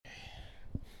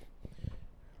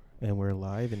And we're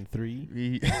live in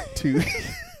 3, 2.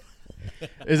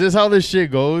 Is this how this shit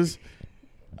goes?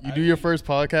 You do your first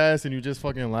podcast and you just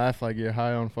fucking laugh like you're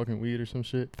high on fucking weed or some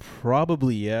shit?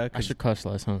 Probably, yeah. I should cuss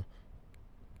less, huh?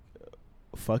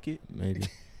 Fuck it. Maybe.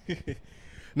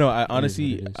 No, I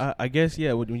honestly, I guess,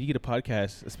 yeah, when you get a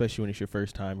podcast, especially when it's your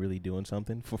first time really doing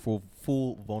something, for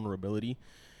full vulnerability,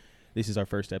 this is our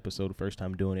first episode, first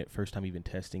time doing it, first time even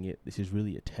testing it. This is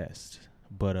really a test.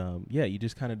 But, yeah, you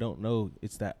just kind of don't know.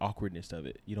 It's that awkwardness of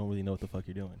it. You don't really know what the fuck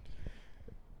you're doing.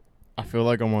 I feel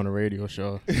like I'm on a radio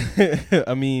show.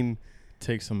 I mean,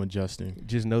 take some adjusting.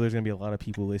 Just know there's going to be a lot of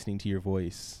people listening to your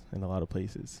voice in a lot of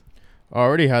places. I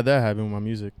already had that happen with my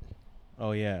music.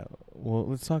 Oh, yeah. Well,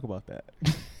 let's talk about that.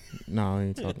 No, I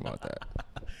ain't talking about that.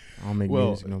 I don't make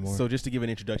music no more. So just to give an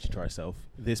introduction to ourselves,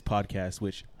 this podcast,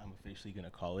 which I'm officially going to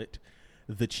call it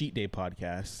the Cheat Day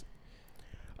Podcast,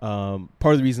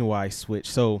 part of the reason why I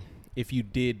switched. So if you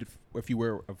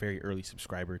were a very early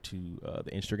subscriber to the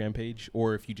Instagram page,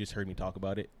 or if you just heard me talk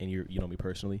about it and you know me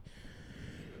personally,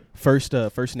 first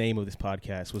name of this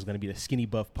podcast was going to be the Skinny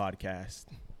Buff Podcast,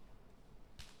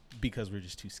 because we're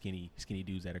just two skinny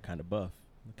dudes that are kind of buff,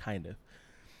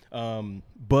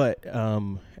 But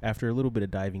after a little bit of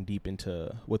diving deep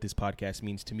into what this podcast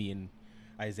means to me and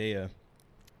Isaiah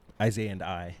and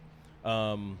I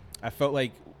felt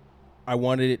like I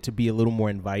wanted it to be a little more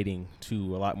inviting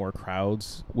to a lot more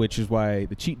crowds, which is why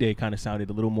the Cheat Day kind of sounded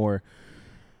a little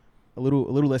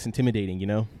less intimidating, you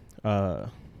know?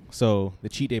 So the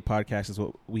Cheat Day Podcast is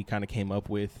what we kind of came up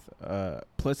with.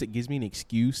 Plus it gives me an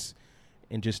excuse,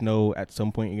 and just know at some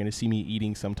point you're going to see me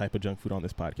eating some type of junk food on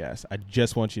this podcast. I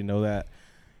just want you to know that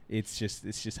it's just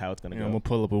how it's going to go. I'm going to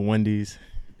pull up a Wendy's.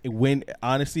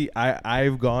 Honestly,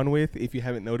 I've gone with, if you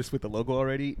haven't noticed with the logo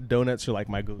already, donuts are like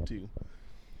my go-to.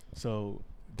 So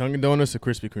Dunkin' Donuts or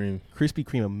Krispy Kreme? Krispy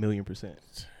Kreme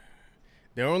 1,000,000%.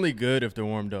 They're only good if they're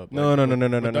warmed up. No.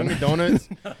 Dunkin' Donuts.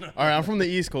 All right, I'm from the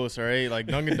East Coast, all right? Like,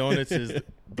 Dunkin' Donuts is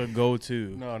the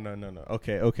go-to. No.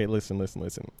 Okay, listen.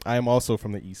 I am also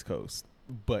from the East Coast,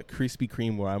 but Krispy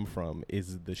Kreme, where I'm from,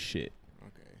 is the shit.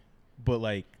 Okay. But,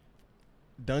 like,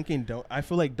 I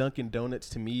feel like Dunkin' Donuts,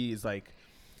 to me, is like,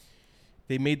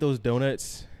 they made those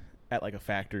donuts at, like, a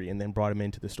factory and then brought them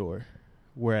into the store.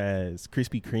 Whereas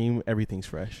Krispy Kreme, everything's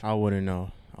fresh. I wouldn't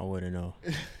know.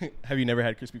 Have you never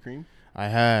had Krispy Kreme? I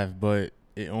have, but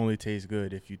it only tastes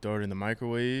good if you throw it in the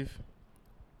microwave,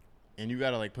 and you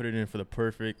gotta like put it in for the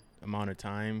perfect amount of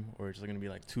time, or it's gonna be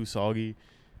like too soggy.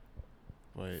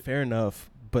 But fair enough.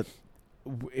 But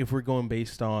if we're going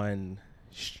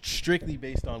strictly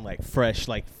based on like fresh,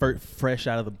 like fresh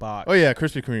out of the box. Oh yeah,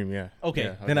 Krispy Kreme, yeah.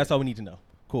 Okay, then that's all we need to know.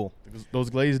 Cool. Those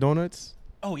glazed donuts.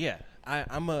 Oh yeah,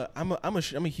 I'm a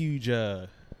huge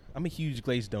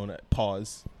glazed donut.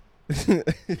 Pause.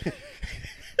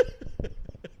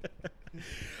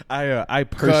 I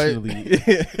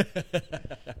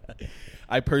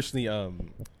personally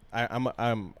I'm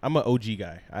an OG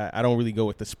guy. I don't really go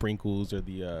with the sprinkles or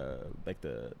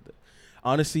the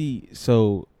honestly.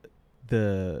 So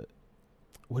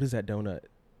what is that donut?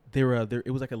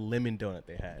 It was like a lemon donut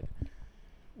they had.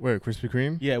 Where, Krispy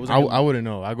Kreme? Yeah, it was. I wouldn't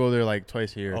know. I go there like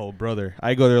twice a year. Oh, brother,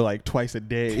 I go there like twice a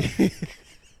day.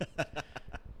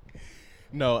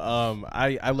 No,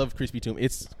 I love Krispy Kreme.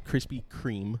 It's Krispy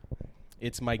Kreme.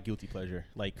 It's my guilty pleasure.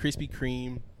 Like Krispy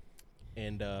Kreme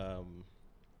and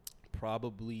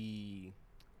probably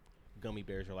gummy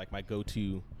bears are like my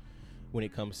go-to when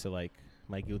it comes to like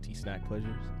my guilty snack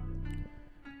pleasures.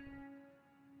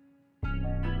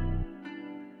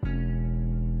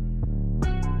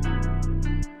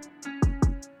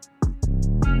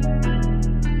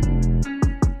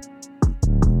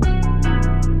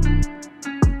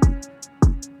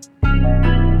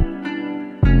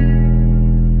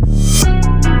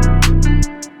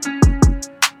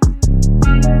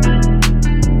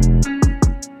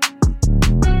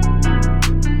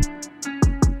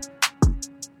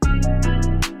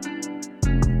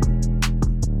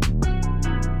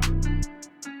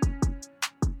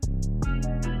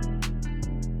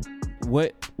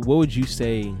 What would you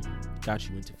say got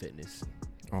you into fitness?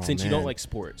 Since you don't like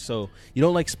sports. So you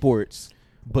don't like sports,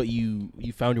 but you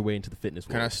found your way into the fitness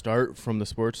world. Can I start from the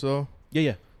sports though?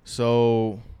 Yeah.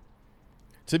 So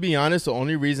to be honest, the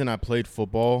only reason I played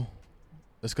football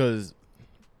is because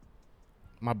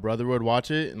my brother would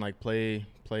watch it and like play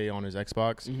on his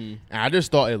Xbox. Mm-hmm. And I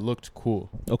just thought it looked cool.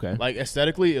 Okay. Like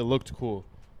aesthetically, it looked cool.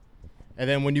 And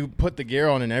then when you put the gear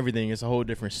on and everything, it's a whole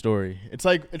different story. It's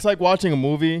like watching a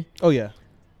movie. Oh yeah.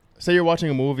 Say you're watching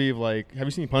a movie of like, have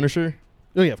you seen Punisher?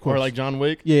 Oh yeah, of course. Or like John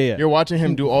Wick. Yeah. You're watching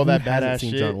him do all that badass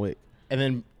seen shit. John Wick? And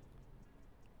then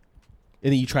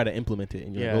And then you try to implement it,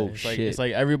 and you're like, oh, shit. It's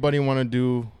like everybody want to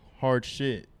do hard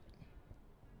shit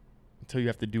until you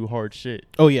have to do hard shit.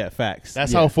 Oh, yeah, facts.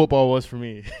 That's how football was for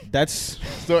me. That's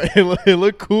so it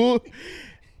looked cool.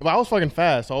 But I was fucking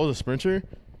fast. So I was a sprinter,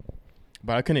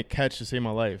 but I couldn't catch to save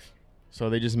my life. So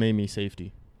they just made me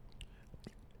safety.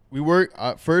 We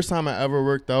worked first time I ever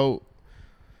worked out.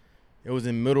 It was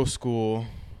in middle school.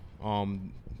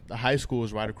 The high school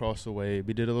was right across the way.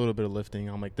 We did a little bit of lifting.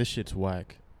 I'm like, this shit's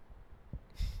whack.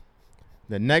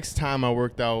 The next time I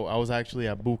worked out, I was actually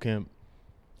at boot camp.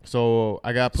 So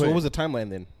I got put. So what was the timeline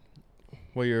then?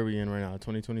 What year are we in right now?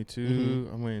 2022.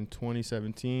 Mm-hmm. I'm in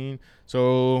 2017.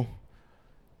 So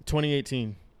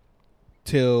 2018.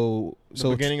 Till the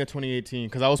beginning of 2018,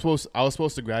 because I was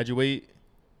supposed to graduate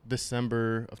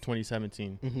December of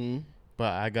 2017, mm-hmm.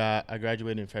 but I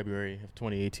graduated in February of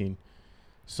 2018.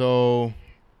 So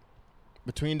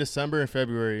between December and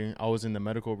February, I was in the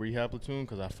medical rehab platoon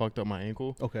because I fucked up my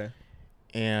ankle. Okay.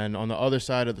 And on the other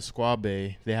side of the squad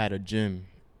bay, they had a gym.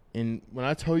 And when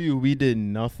I tell you we did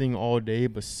nothing all day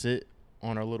but sit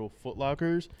on our little foot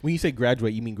lockers. When you say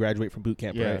graduate, you mean graduate from boot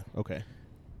camp, yeah. right? Okay.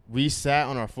 We sat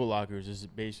on our foot lockers. Is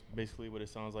basically what it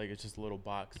sounds like. It's just a little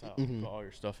box out mm-hmm. put all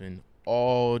your stuff in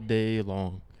all day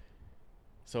long.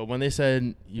 So when they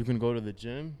said you can go to the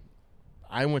gym,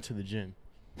 I went to the gym.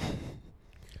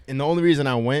 And the only reason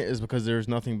I went is because there was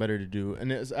nothing better to do.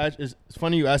 And it's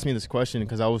funny you asked me this question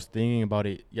because I was thinking about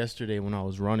it yesterday when I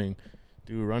was running.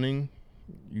 Dude, running,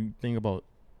 you think about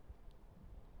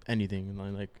anything.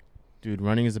 Like, dude,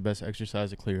 running is the best exercise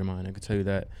to clear your mind. I can tell you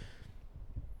that.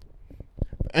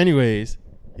 But anyways,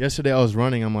 yesterday I was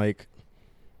running. I'm like,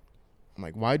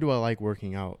 why do I like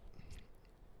working out?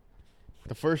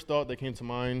 The first thought that came to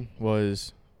mind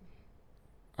was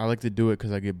I like to do it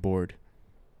because I get bored.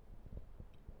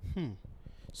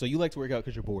 So you like to work out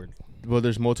because you're bored? Well,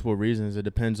 there's multiple reasons. It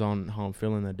depends on how I'm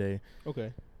feeling that day.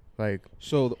 Okay. Like,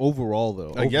 so overall,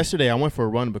 though. Yesterday, I went for a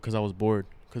run because I was bored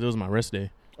because it was my rest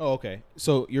day. Oh, okay.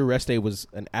 So your rest day was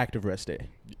an active rest day?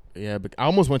 Yeah, but I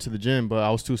almost went to the gym, but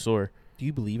I was too sore. Do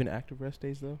you believe in active rest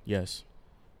days, though? Yes.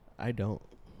 I don't.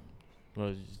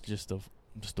 Well, just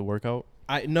the workout?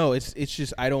 No, it's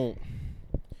just I don't.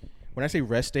 When I say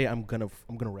rest day, I'm gonna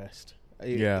rest.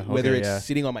 Yeah. Whether it's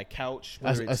sitting on my couch.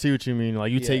 I see what you mean.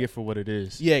 Like, you take it for what it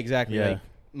is. Yeah, exactly. Yeah.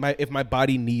 Like, if my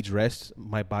body needs rest,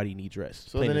 my body needs rest.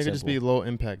 So then it could just be low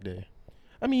impact day.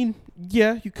 I mean,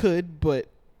 yeah, you could, but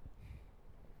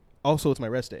also it's my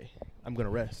rest day. I'm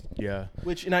gonna rest. Yeah.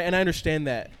 And I understand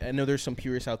that. I know there's some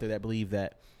purists out there that believe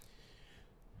that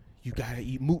you gotta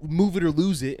move it or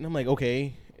lose it, and I'm like,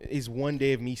 okay, is one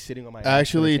day of me sitting on my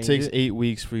actually it takes 8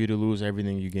 weeks for you to lose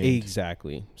everything you gained.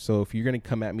 Exactly. So if you're gonna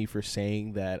come at me for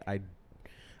saying that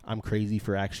I'm crazy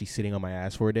for actually sitting on my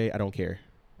ass for a day, I don't care.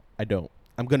 I don't.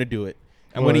 I'm gonna do it.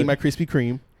 I'm gonna eat my Krispy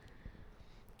Kreme,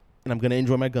 and I'm gonna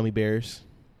enjoy my gummy bears,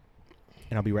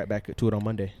 and I'll be right back to it on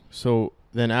Monday. So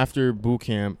then after boot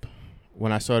camp,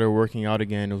 when I started working out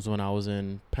again, it was when I was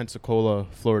in Pensacola,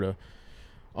 Florida.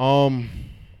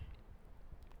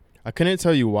 I couldn't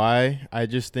tell you why. I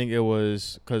just think it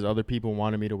was because other people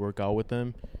wanted me to work out with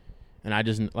them. And I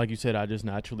just, like you said, I just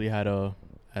naturally had a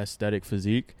aesthetic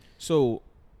physique. So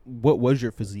what was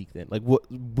your physique then? Like what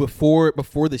before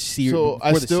the series? So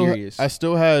I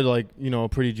still had like,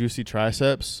 pretty juicy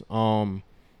triceps.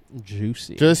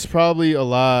 Juicy. Just probably a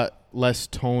lot less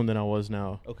toned than I was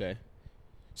now. Okay.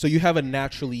 So you have a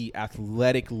naturally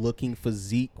athletic looking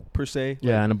physique per se?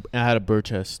 Yeah, and I had a bird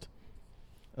chest.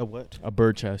 A what? A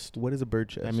bird chest. What is a bird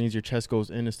chest? That means your chest goes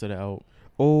in instead of out.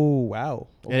 Oh, wow.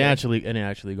 Okay. It ain't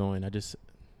actually going. I just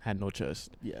had no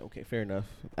chest. Yeah, okay, fair enough.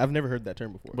 I've never heard that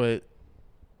term before. But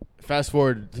fast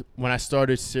forward, when I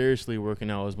started seriously working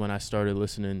out was when I started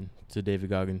listening to David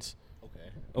Goggins.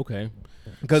 Okay.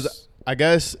 Because I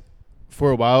guess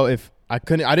for a while, I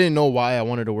didn't know why I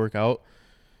wanted to work out.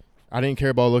 I didn't care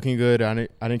about looking good. I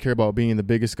didn't care about being the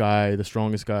biggest guy, the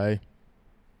strongest guy.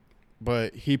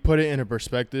 But he put it in a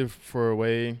perspective for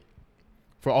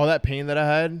all that pain that I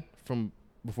had from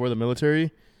before the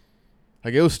military.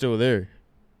 Like, it was still there.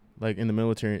 Like, in the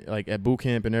military, like at boot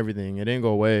camp and everything. It didn't go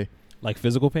away. Like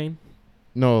physical pain?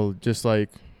 No, just like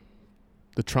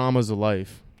the traumas of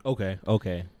life. Okay.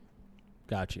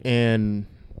 Got you. And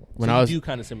when I do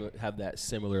kind of have that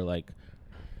similar, like,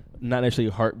 not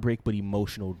necessarily heartbreak, but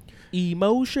emotional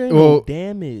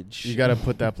damage. You got to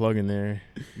put that plug in there.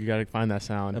 You got to find that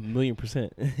sound.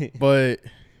 1,000,000%. But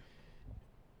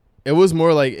it was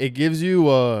more like it gives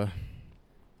you a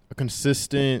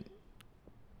consistent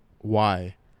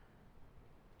why.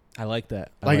 I like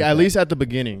that. At least at the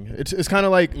beginning. It's kind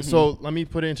of like, So let me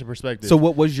put it into perspective. So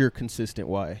what was your consistent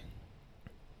why?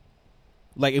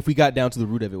 Like, if we got down to the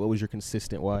root of it, what was your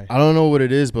consistent why? I don't know what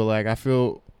it is, but like I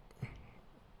feel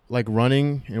like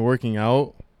running and working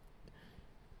out,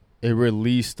 it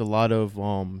released a lot of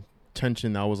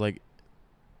tension that was like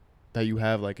that you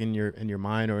have like in your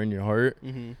mind or in your heart,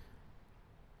 Mm-hmm.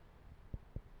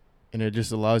 and it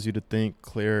just allows you to think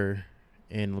clearer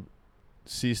and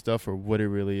see stuff for what it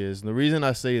really is. And the reason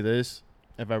I say this,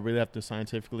 if I really have to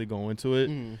scientifically go into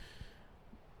it,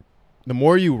 the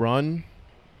more you run,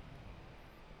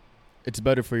 it's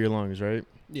better for your lungs, right?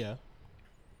 Yeah.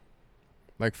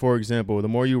 Like, for example, the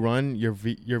more you run, your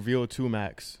VO2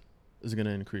 max is going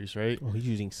to increase, right? Oh, he's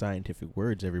using scientific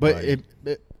words, everybody.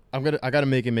 But I got to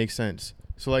make it make sense.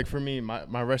 So, like, for me,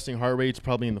 my resting heart rate's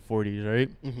probably in the 40s, right?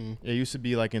 Mm-hmm. It used to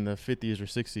be, like, in the 50s or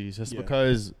 60s. That's Yeah.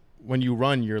 because when you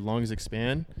run, your lungs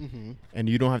expand, Mm-hmm. and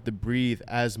you don't have to breathe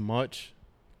as much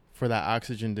for that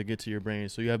oxygen to get to your brain.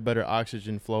 So you have better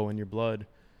oxygen flow in your blood,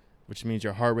 which means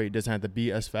your heart rate doesn't have to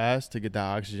beat as fast to get that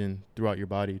oxygen throughout your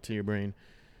body to your brain.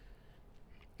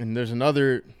 And there's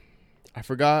another, I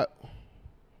forgot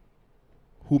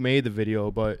who made the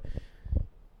video, but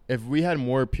if we had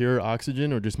more pure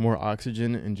oxygen or just more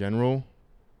oxygen in general,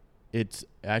 it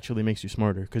actually makes you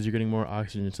smarter because you're getting more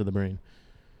oxygen to the brain.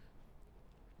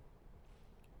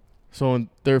 So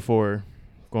therefore,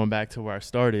 going back to where I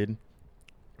started,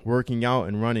 working out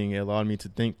and running, it allowed me to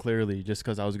think clearly just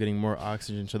because I was getting more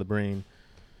oxygen to the brain.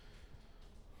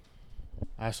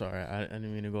 I'm sorry, I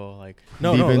didn't mean to go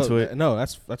deep into it. No,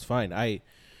 that's fine.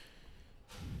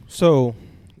 So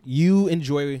you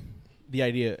enjoy the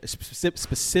idea,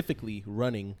 specifically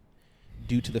running,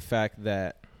 due to the fact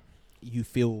that you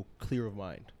feel clear of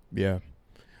mind. Yeah,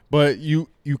 but you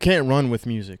can't run with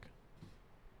music.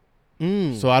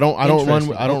 So I don't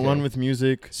run with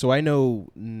music. So I know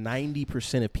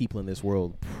 90% of people in this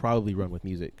world probably run with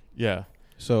music. Yeah.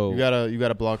 So you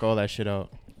gotta block all that shit out.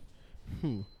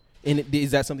 And is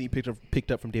that something you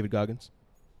picked up from David Goggins?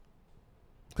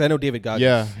 Because I know David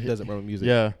Goggins doesn't run with music.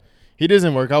 Yeah, he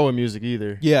doesn't work out with music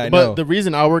either. Yeah, I but know. The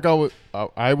reason I work out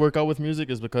with music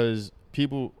is because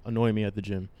people annoy me at the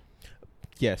gym.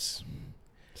 Yes.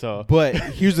 So, but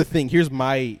here's the thing. Here's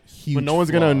my huge. But no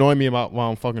one's flaw. gonna annoy me about while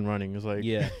I'm fucking running. It's like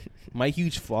my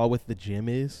huge flaw with the gym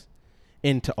is,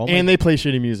 and they play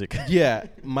shitty music. Yeah,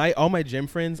 all my gym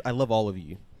friends. I love all of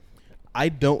you. I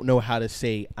don't know how to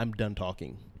say I'm done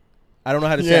talking. I don't know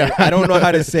how to say. I don't know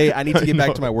how to say I need to get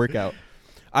back to my workout.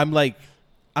 I'm not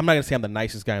gonna say I'm the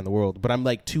nicest guy in the world, but I'm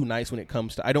like too nice when it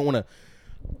comes to. I don't want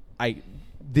to.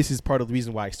 This is part of the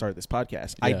reason why I started this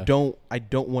podcast. Yeah. I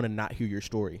don't want to not hear your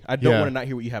story. I don't want to not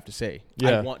hear what you have to say.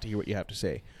 Yeah. I want to hear what you have to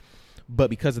say. But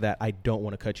because of that, I don't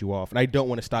want to cut you off. And I don't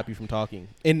want to stop you from talking.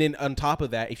 And then on top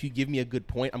of that, if you give me a good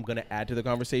point, I'm going to add to the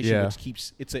conversation,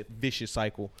 which it's a vicious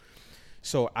cycle.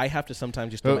 So I have to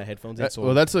sometimes just throw my headphones in.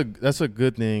 Well, that's a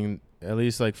good thing. At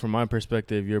least like from my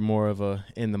perspective, you're more of a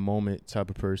in the moment type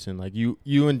of person. Like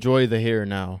you enjoy the here and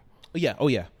now. Oh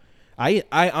yeah.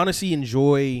 I honestly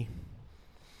enjoy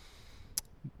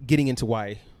getting into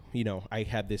why, I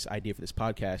had this idea for this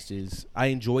podcast is I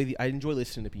enjoy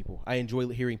listening to people. I enjoy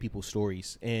hearing people's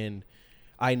stories. And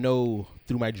I know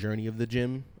through my journey of the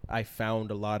gym, I found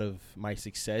a lot of my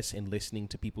success in listening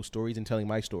to people's stories and telling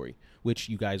my story, which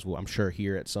you guys will, I'm sure,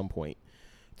 hear at some point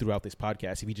throughout this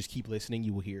podcast. If you just keep listening,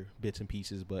 you will hear bits and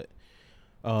pieces. But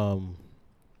a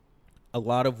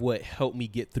lot of what helped me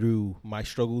get through my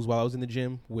struggles while I was in the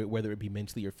gym, whether it be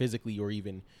mentally or physically or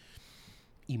even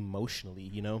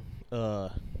emotionally,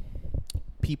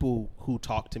 people who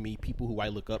talk to me, people who I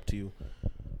look up to,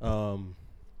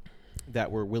 that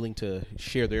were willing to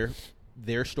share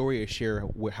their story or share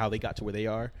how they got to where they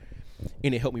are.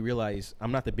 And it helped me realize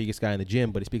I'm not the biggest guy in the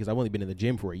gym, but it's because I've only been in the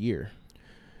gym for a year.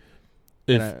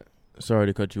 Sorry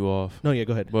to cut you off. No, yeah,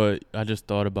 go ahead. But I just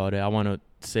thought about it. I want to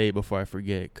say it before I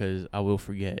forget because I will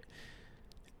forget.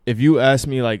 If you ask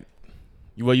me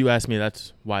you asked me,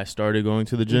 that's why I started going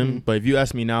to the gym. Mm-hmm. But if you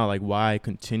ask me now, why I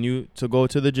continue to go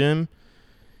to the gym,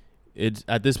 it's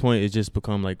at this point, it's just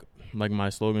become like my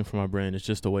slogan for my brand. It's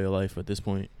just a way of life at this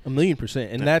point.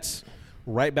 1,000,000%. And that's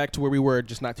right back to where we were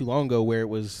just not too long ago, where it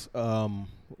was,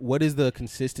 what is the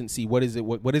consistency? What is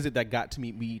it that got to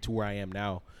me to where I am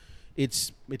now?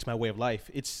 It's my way of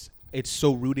life. It's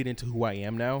so rooted into who I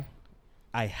am now.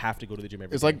 I have to go to the gym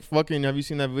every day. It's like fucking, have you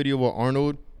seen that video with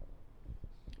Arnold?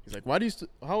 He's like, why do you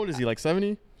how old is he? Like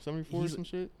 70, 74 or some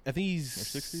shit? I think he's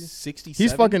 60?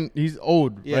 67. He's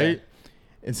old, right?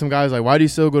 And some guy's like, why do you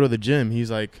still go to the gym?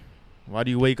 He's like, why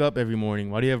do you wake up every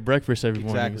morning? Why do you have breakfast every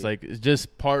morning? It's like, it's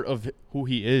just part of who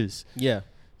he is. Yeah,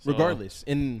 so. Regardless.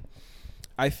 And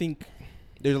I think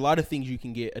there's a lot of things you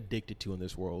can get addicted to in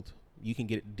this world. You can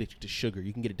get addicted to sugar.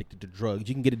 You can get addicted to drugs.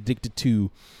 You can get addicted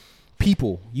to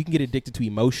people. You can get addicted to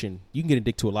emotion. You can get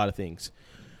addicted to a lot of things.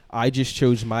 I just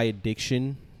chose my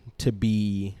addiction to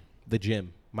be the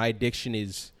gym. My addiction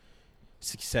is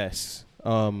success.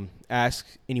 Ask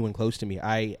anyone close to me.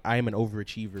 I am an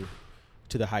overachiever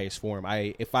to the highest form.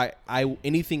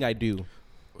 Anything I do,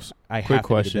 I Quick have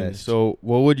question. to be the best. So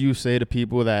what would you say to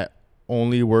people that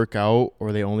only work out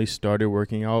or they only started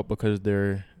working out because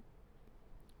they're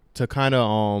to kind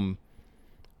of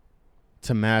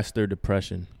to mask their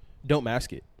depression? Don't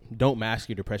mask it. Don't mask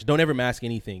your depression. Don't ever mask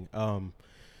anything.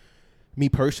 Me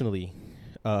personally,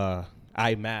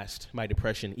 I masked my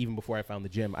depression even before I found the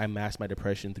gym. I masked my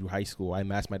depression through high school. I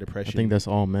masked my depression. I think that's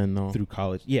all men, though. Through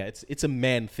college. Yeah, it's a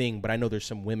man thing, but I know there's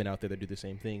some women out there that do the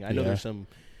same thing. I know there's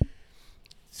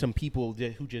some people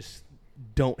who just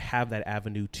don't have that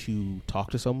avenue to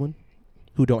talk to someone,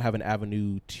 who don't have an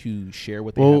avenue to share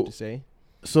what they have to say.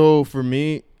 So for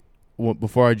me,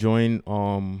 before I joined,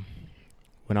 when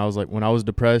I was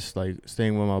depressed, like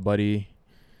staying with my buddy,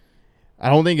 I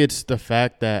don't think it's the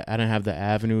fact that I didn't have the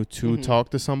avenue to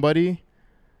talk to somebody.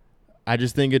 I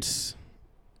just think it's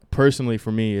personally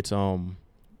for me. It's I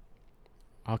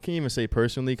can't even say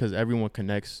personally because everyone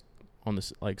connects on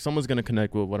this. Like someone's gonna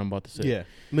connect with what I'm about to say. Yeah,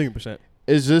 1,000,000%.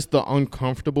 It's just the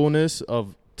uncomfortableness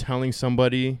of telling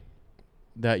somebody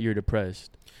that you're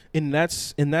depressed. And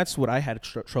that's what I had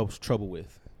trouble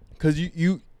with. Because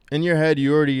you in your head,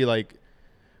 you already like,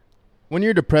 when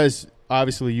you're depressed,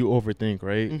 obviously you overthink,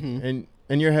 right? Mm-hmm. And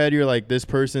in your head, you're like, this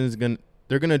person's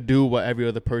they're going to do what every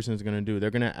other person is going to do.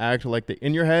 They're going to act like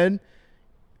in your head,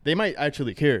 they might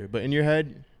actually care. But in your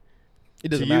head, it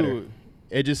doesn't matter.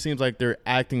 It just seems like they're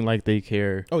acting like they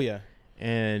care. Oh, yeah.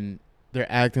 And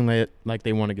they're acting like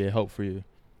they want to get help for you.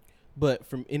 But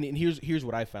here's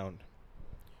what I found.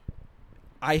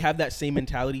 I have that same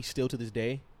mentality still to this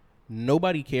day.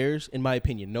 Nobody cares, in my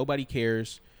opinion. Nobody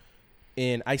cares.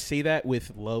 And I say that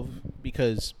with love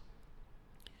because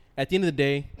at the end of the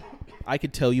day, I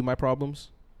could tell you my problems,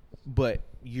 but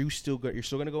you're still going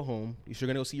to go home. You're still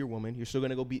going to go see your woman. You're still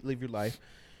going to go live your life.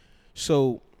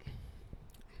 So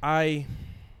I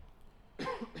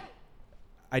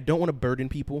don't want to burden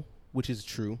people, which is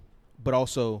true, but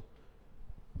also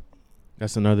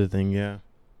that's another thing, yeah.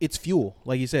 It's fuel.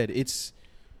 Like you said,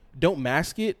 don't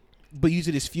mask it, but use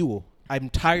it as fuel. I'm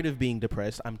tired of being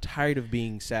depressed. I'm tired of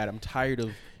being sad. I'm tired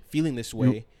of feeling this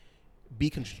way. Be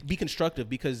constructive,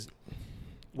 because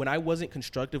when I wasn't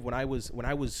constructive, when I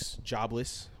was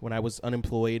jobless, when I was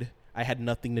unemployed, I had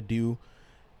nothing to do,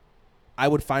 I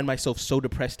would find myself so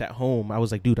depressed at home. I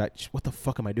was like, dude, what the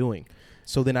fuck am I doing?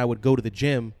 So then I would go to the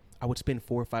gym. I would spend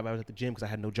 4 or 5 hours at the gym because I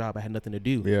had no job. I had nothing to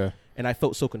do. Yeah. And I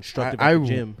felt so constructive at the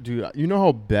gym. Dude, you know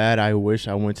how bad I wish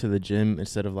I went to the gym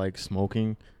instead of like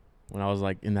smoking when I was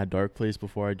like in that dark place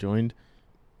before I joined?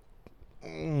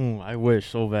 I wish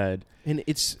so bad. And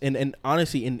it's and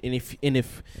honestly, and if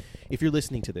you're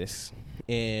listening to this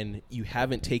and you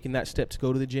haven't taken that step to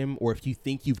go to the gym, or if you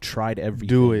think you've tried everything,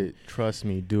 do it. Trust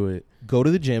me, do it. Go to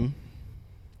the gym.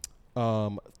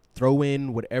 Throw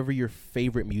in whatever your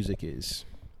favorite music is.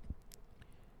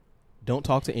 Don't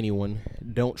talk to anyone.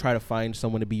 Don't try to find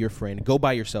someone to be your friend. Go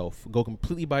by yourself. Go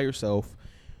completely by yourself.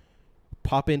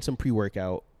 Pop in some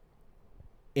pre-workout,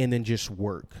 and then just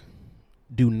work.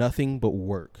 Do nothing but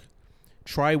work.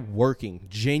 Try working.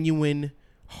 Genuine,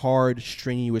 hard,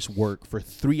 strenuous work for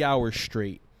 3 hours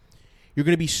straight. You're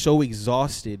going to be so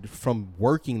exhausted from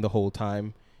working the whole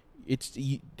time.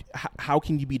 How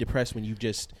can you be depressed when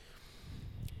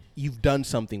you've done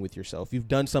something with yourself? You've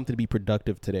done something to be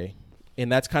productive today. And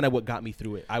that's kind of what got me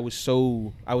through it. I was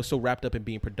so wrapped up in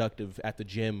being productive at the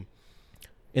gym.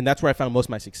 And that's where I found most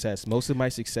of my success. Most of my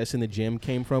success in the gym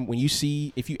came from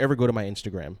if you ever go to my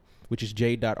Instagram, which is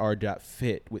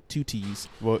j.r.fit with 2 T's.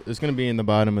 Well, it's going to be in the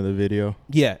bottom of the video.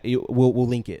 Yeah, we'll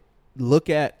link it. Look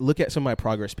at some of my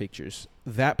progress pictures.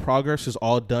 That progress was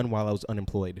all done while I was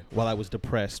unemployed, while I was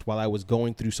depressed, while I was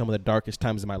going through some of the darkest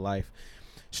times in my life.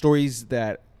 Stories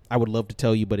that I would love to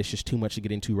tell you, but it's just too much to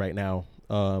get into right now.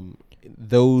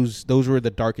 Those were the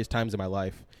darkest times in my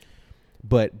life.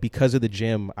 But because of the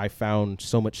gym, I found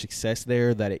so much success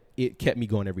there that it kept me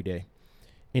going every day.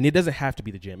 And it doesn't have to be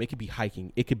the gym. It could be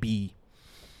hiking. It could be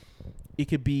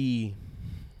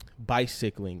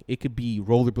bicycling. It could be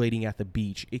rollerblading at the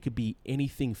beach. It could be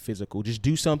anything physical. Just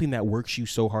do something that works you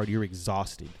so hard you're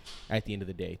exhausted at the end of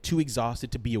the day. Too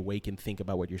exhausted to be awake and think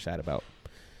about what you're sad about.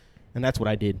 And that's what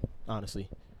I did, honestly.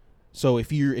 So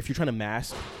if you're trying to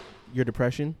mask your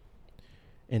depression,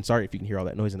 and sorry if you can hear all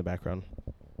that noise in the background,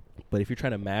 but if you're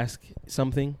trying to mask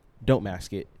something, don't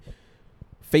mask it.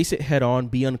 Face it head on,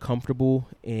 be uncomfortable,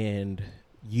 and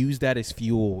use that as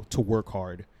fuel to work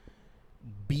hard.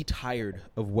 Be tired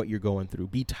of what you're going through.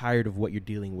 Be tired of what you're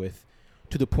dealing with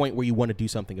to the point where you want to do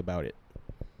something about it.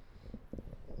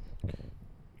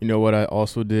 You know what I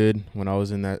also did when I was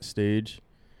in that stage?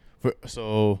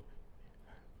 So,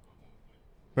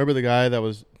 remember the guy that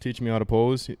was teaching me how to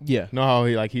pose? Yeah. Know how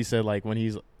he said when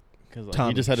he's, because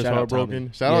he just had his heart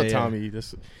broken. Shout out Tommy.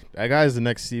 That guy is the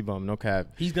next C-Bum, no cap.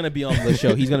 He's gonna be on the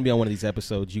show. He's gonna be on one of these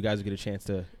episodes. You guys will get a chance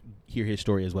to hear his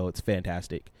story as well. It's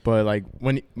fantastic. But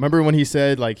remember when he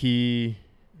said he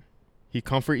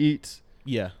comfort eats?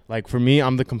 Yeah. For me,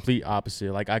 I'm the complete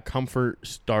opposite. I comfort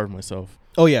starve myself.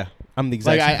 Oh yeah, I'm the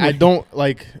exact. I don't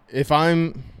if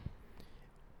I'm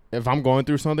going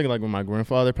through something when my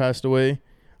grandfather passed away.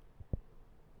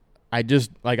 I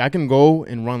just I can go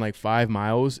and run 5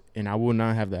 miles and I will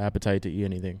not have the appetite to eat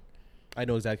anything. I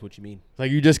know exactly what you mean.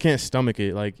 You just can't stomach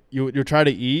it. You try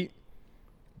to eat,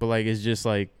 but it's just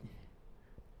the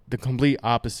complete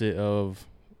opposite of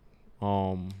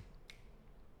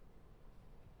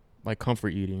comfort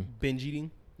eating. Binge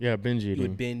eating? Yeah, binge eating. You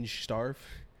would binge starve?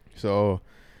 So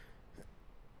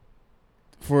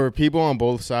for people on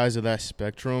both sides of that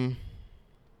spectrum,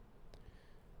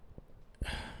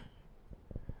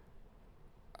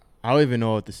 I don't even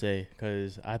know what to say,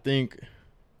 because I think,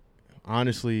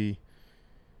 honestly,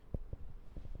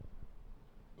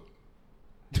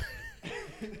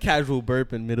 casual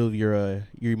burp in the middle of your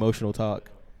emotional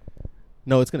talk.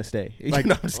 No, it's gonna stay.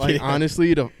 No,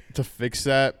 honestly, to fix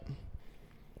that,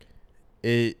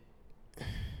 it's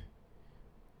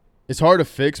hard to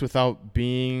fix without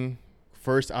being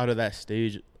first out of that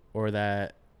stage or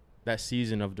that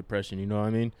season of depression. You know what I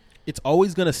mean? It's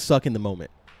always gonna suck in the moment.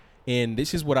 And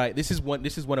this is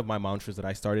one of my mantras that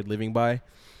I started living by.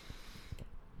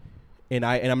 And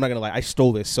I'm not gonna lie, I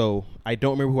stole this, so I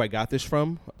don't remember who I got this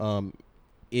from.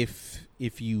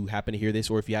 If you happen to hear this,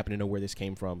 or if you happen to know where this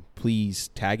came from, please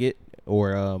tag it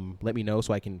or let me know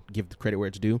so I can give the credit where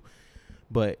it's due.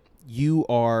 But you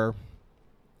are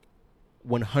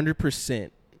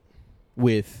 100%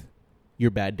 with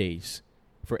your bad days.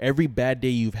 For every bad day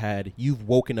you've had, you've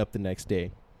woken up the next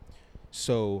day.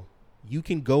 So you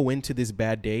can go into this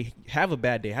bad day, have a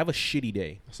bad day, have a shitty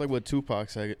day. It's like what Tupac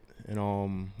said in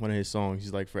one of his songs.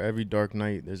 He's like, for every dark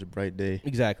night, there's a bright day.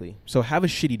 Exactly. So have a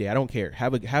shitty day. I don't care.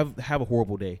 Have a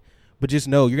horrible day. But just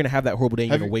know you're going to have that horrible day and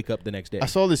you're going to wake up the next day. I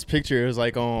saw this picture. It was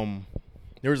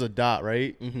there was a dot,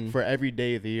 right? Mm-hmm. For every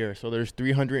day of the year. So there's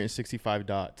 365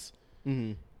 dots.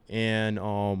 Mm-hmm. And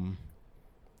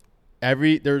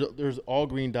there's all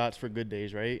green dots for good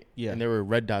days, right? Yeah. And there were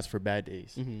red dots for bad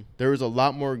days. Mm-hmm. There was a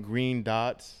lot more green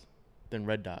dots than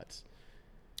red dots.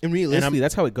 And realistically,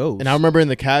 that's how it goes. And I remember in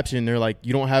the caption, they're like,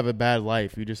 you don't have a bad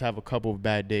life. You just have a couple of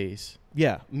bad days.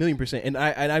 Yeah, 1,000,000%. And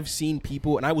I've seen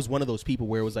people, and I was one of those people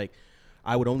where it was like,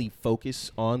 I would only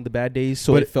focus on the bad days.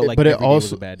 So it felt like every day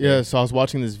was a bad day. Yeah, so I was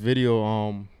watching this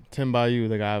video, Tim Bayou,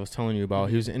 the guy I was telling you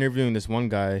about, he was interviewing this one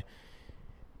guy.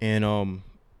 And,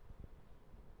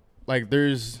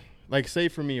 there's, say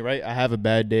for me, right, I have a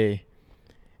bad day.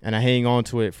 And I hang on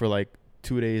to it for,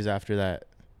 2 days after that.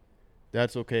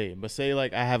 That's okay. But say,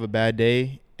 I have a bad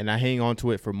day and I hang on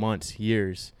to it for months,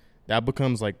 years. That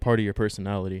becomes, part of your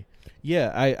personality.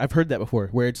 Yeah, I've heard that before,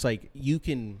 where it's an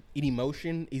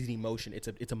emotion is an emotion.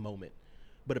 It's a moment.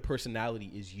 But a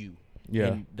personality is you. Yeah.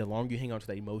 And the longer you hang on to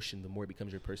that emotion, the more it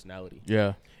becomes your personality.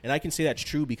 Yeah. And I can say that's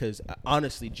true because,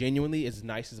 honestly, genuinely, as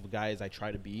nice as a guy as I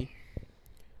try to be,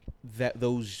 that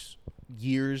those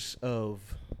years of...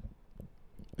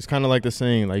 It's kind of like the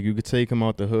saying, you could take him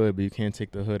out the hood, but you can't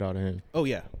take the hood out of him. Oh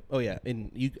yeah.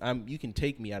 And you can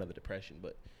take me out of the depression,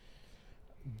 but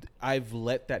I've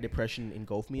let that depression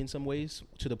engulf me in some ways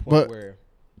to the point where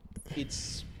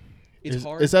it's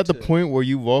hard. Is that the point where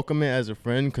you welcome it as a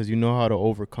friend because you know how to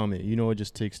overcome it? You know, it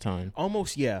just takes time.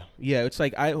 Almost, yeah. It's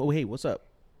like hey, what's up?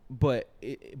 But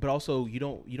also you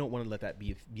don't want to let that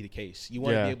be the case. You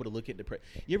want to be able to look at depression.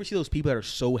 You ever see those people that are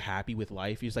so happy with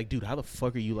life? You're just like, dude, how the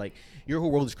fuck are you your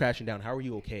whole world is crashing down? How are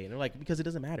you okay? And they're like, because it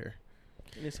doesn't matter.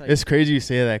 And it's crazy you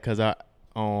say that because I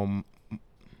don't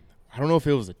know if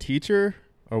it was a teacher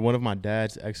or one of my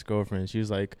dad's ex-girlfriends. She was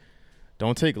like,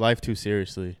 don't take life too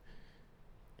seriously.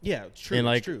 Yeah, it's true. And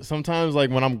it's true. Sometimes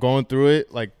when I'm going through it,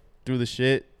 through the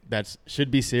shit that should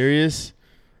be serious,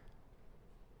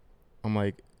 I'm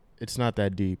like, it's not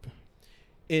that deep.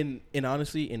 And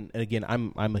honestly, and again,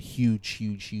 I'm a huge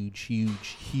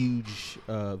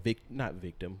not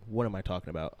victim. What am I talking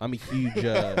about? I'm a huge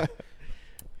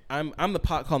I'm the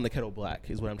pot calling the kettle black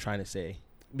is what I'm trying to say.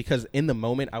 Because in the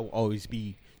moment I will always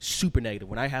be super negative.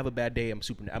 When I have a bad day, I'm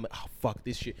like, oh fuck,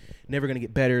 this shit never gonna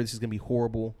get better. This is gonna be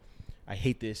horrible. I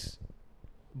hate this.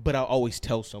 but I'll always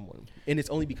tell someone. And it's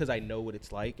only because I know what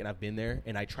it's like and I've been there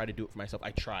and I try to do it for myself.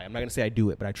 I try. I'm not going to say I do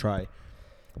it, but I try.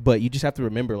 But you just have to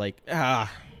remember, like, I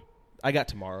got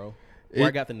tomorrow or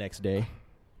I got the next day.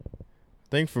 I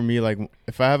think for me, like,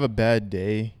 if I have a bad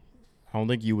day, I don't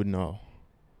think you would know.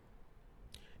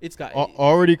 It's got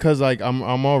already because, like, I'm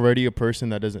already a person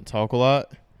that doesn't talk a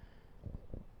lot.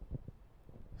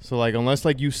 So, like, unless,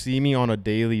 like, you see me on a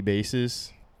daily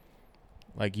basis,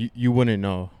 like, you wouldn't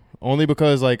know. Only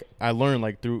because, like, I learned,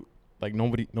 like, through, like,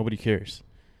 nobody cares.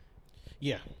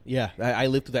 Yeah. I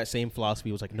lived through that same philosophy.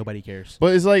 It was like, nobody cares.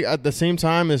 But it's, like, at the same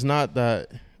time, it's not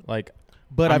that, like,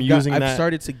 but I've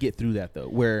started to get through that, though,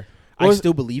 where I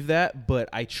still believe that, but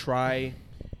I try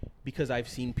because I've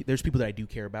seen, there's people that I do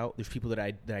care about. There's people that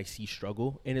I see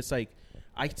struggle. And it's like,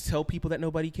 I tell people that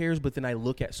nobody cares, but then I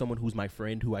look at someone who's my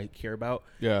friend who I care about.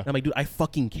 Yeah. And I'm like, dude, I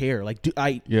fucking care. Like, dude,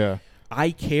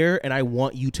 I care, and I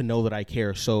want you to know that I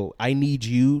care. So I need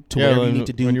you to whatever you need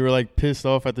to do. When you were, like, pissed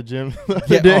off at the gym the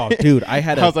other day. Oh, dude, I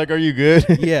was like, are you good?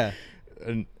 Yeah.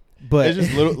 But it's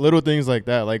just little things like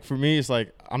that. Like, for me, it's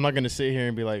like, I'm not going to sit here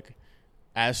and be like,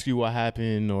 ask you what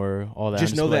happened or all that.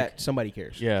 Just know that somebody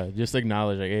cares. Yeah, just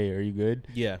acknowledge, like, hey, are you good?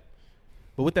 Yeah.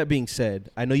 But with that being said,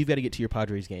 I know you've got to get to your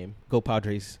Padres game. Go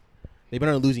Padres. They've been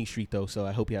on a losing streak, though, so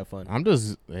I hope you have fun.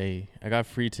 I got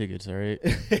free tickets, all right?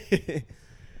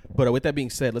 But with that being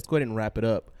said, let's go ahead and wrap it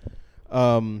up.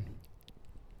 And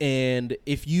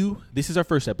this is our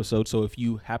first episode, so if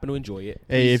you happen to enjoy it.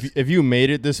 Hey, if you made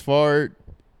it this far,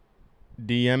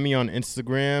 DM me on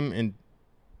Instagram and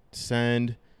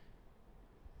send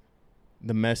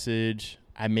the message,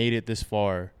 I made it this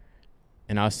far,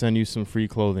 and I'll send you some free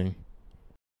clothing.